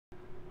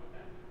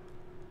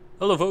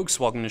Hello folks,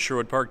 welcome to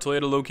Sherwood Park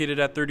Toyota, located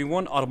at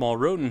 31 Automall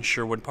Road in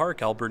Sherwood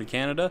Park, Alberta,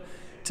 Canada.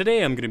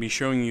 Today I'm going to be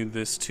showing you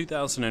this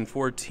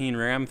 2014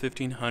 Ram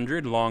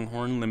 1500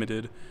 Longhorn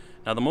Limited.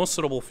 Now the most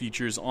notable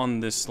features on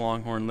this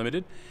Longhorn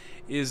Limited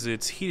is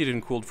its heated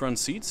and cooled front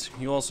seats.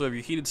 You also have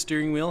your heated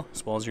steering wheel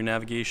as well as your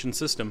navigation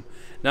system.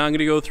 Now I'm going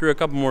to go through a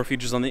couple more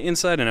features on the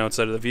inside and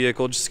outside of the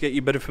vehicle just to get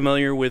you better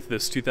familiar with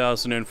this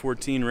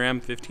 2014 Ram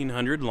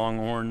 1500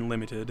 Longhorn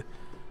Limited.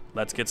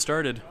 Let's get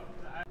started.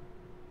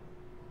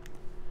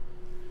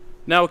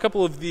 Now, a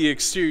couple of the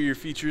exterior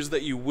features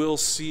that you will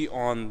see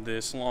on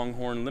this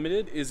Longhorn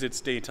Limited is its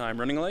daytime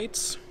running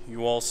lights.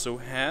 You also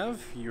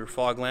have your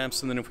fog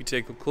lamps, and then if we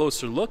take a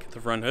closer look at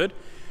the front hood,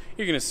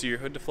 you're going to see your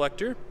hood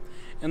deflector.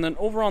 And then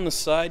over on the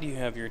side, you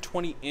have your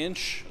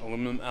 20-inch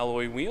aluminum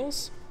alloy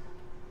wheels.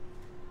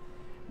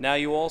 Now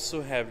you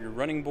also have your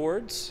running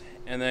boards,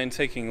 and then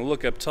taking a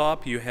look up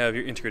top, you have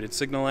your integrated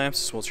signal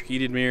lamps, as well as your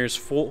heated mirrors,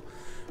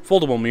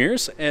 foldable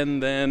mirrors,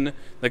 and then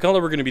the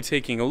color we're going to be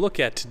taking a look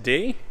at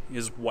today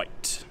is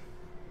white.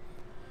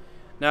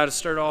 Now to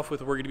start off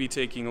with, we're going to be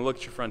taking a look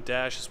at your front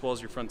dash as well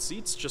as your front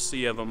seats, just so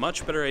you have a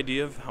much better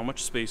idea of how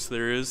much space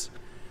there is.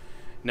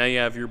 Now you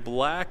have your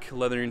black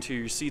leather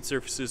interior seat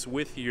surfaces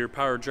with your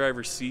power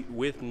driver seat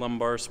with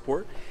lumbar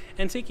support.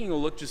 And taking a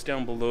look just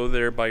down below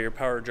there by your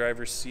power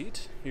driver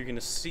seat, you're going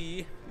to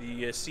see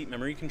the seat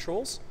memory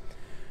controls.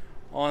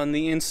 On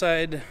the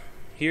inside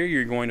here,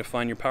 you're going to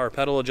find your power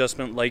pedal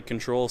adjustment, light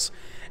controls,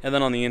 and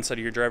then on the inside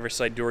of your driver's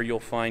side door, you'll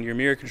find your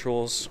mirror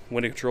controls,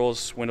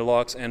 window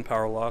locks, and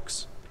power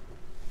locks.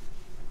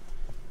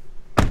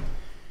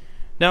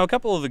 Now, a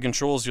couple of the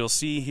controls you'll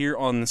see here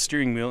on the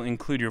steering wheel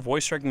include your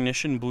voice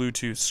recognition,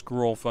 Bluetooth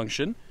scroll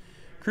function,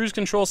 cruise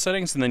control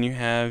settings, and then you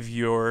have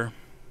your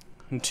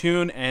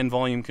tune and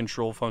volume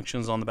control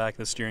functions on the back of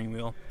the steering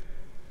wheel.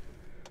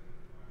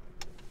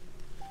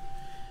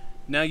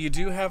 Now you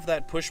do have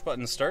that push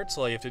button start,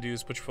 so all you have to do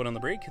is put your foot on the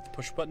brake, hit the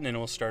push button, and it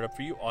will start up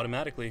for you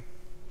automatically.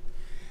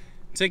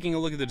 Taking a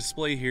look at the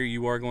display here,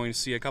 you are going to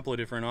see a couple of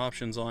different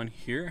options on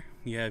here.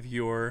 You have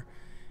your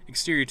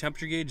exterior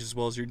temperature gauge as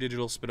well as your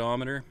digital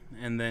speedometer,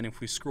 and then if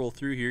we scroll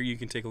through here, you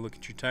can take a look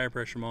at your tire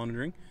pressure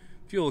monitoring,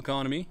 fuel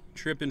economy,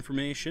 trip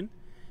information,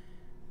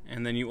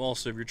 and then you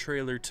also have your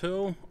trailer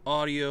tow,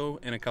 audio,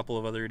 and a couple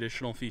of other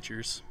additional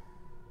features.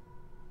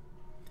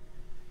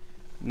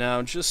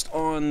 Now, just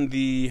on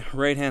the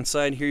right-hand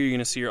side here, you're going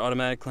to see your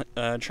automatic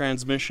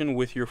transmission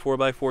with your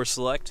 4x4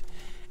 select.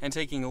 And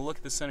taking a look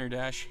at the center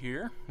dash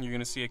here, you're going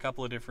to see a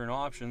couple of different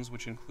options,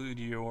 which include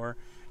your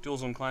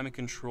dual-zone climate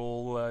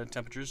control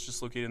temperatures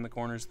just located in the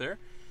corners there.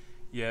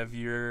 You have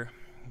your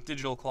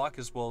digital clock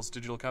as well as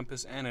digital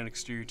compass and an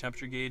exterior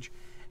temperature gauge.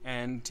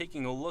 And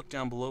taking a look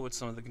down below at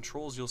some of the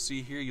controls you'll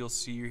see here, you'll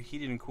see your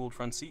heated and cooled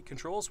front seat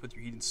controls with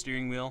your heated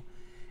steering wheel.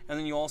 And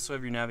then you also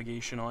have your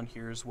navigation on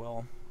here as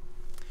well.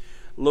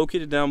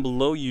 Located down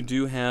below, you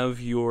do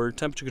have your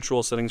temperature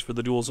control settings for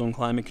the dual zone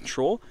climate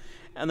control,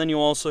 and then you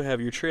also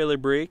have your trailer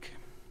brake,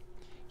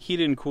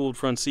 heated and cooled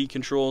front seat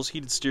controls,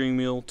 heated steering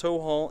wheel,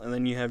 tow haul, and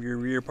then you have your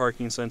rear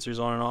parking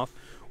sensors on and off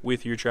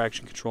with your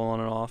traction control on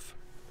and off.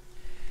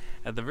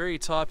 At the very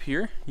top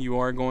here, you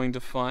are going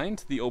to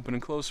find the open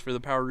and close for the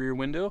power rear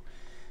window,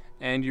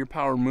 and your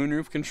power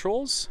moonroof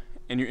controls,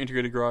 and your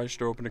integrated garage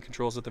door opener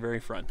controls at the very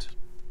front.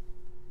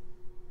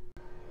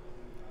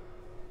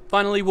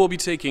 Finally, we'll be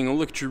taking a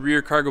look at your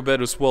rear cargo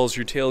bed as well as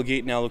your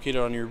tailgate. Now located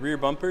on your rear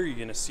bumper, you're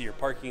going to see your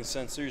parking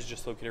sensors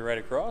just located right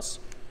across.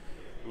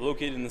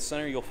 Located in the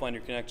center, you'll find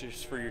your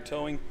connectors for your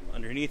towing.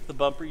 Underneath the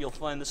bumper, you'll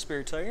find the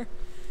spare tire.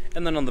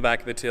 And then on the back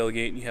of the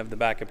tailgate, you have the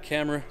backup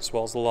camera as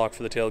well as the lock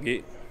for the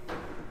tailgate.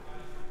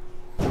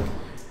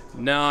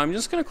 Now, I'm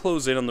just going to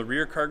close in on the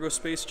rear cargo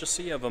space just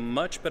so you have a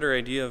much better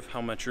idea of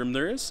how much room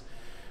there is.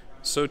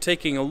 So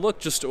taking a look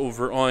just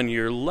over on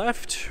your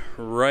left,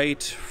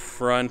 right,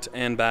 front,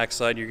 and back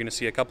side, you're going to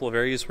see a couple of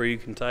areas where you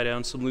can tie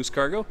down some loose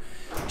cargo,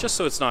 just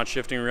so it's not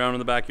shifting around in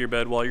the back of your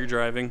bed while you're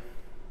driving.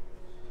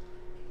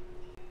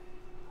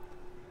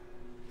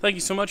 Thank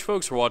you so much,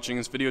 folks, for watching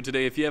this video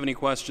today. If you have any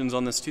questions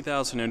on this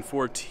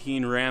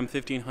 2014 Ram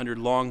 1500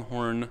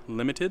 Longhorn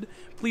Limited,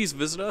 please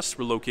visit us.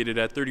 We're located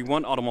at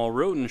 31 Automall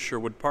Road in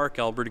Sherwood Park,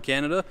 Alberta,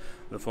 Canada.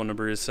 The phone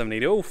number is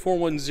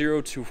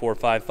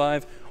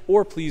 780-410-2455,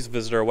 or please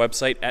visit our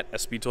website at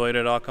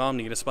sbtoyota.com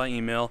to get us by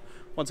email.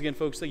 Once again,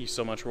 folks, thank you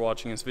so much for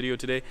watching this video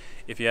today.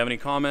 If you have any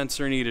comments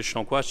or any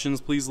additional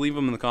questions, please leave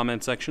them in the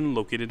comment section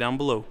located down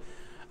below.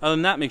 Other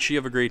than that, make sure you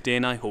have a great day,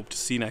 and I hope to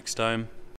see you next time.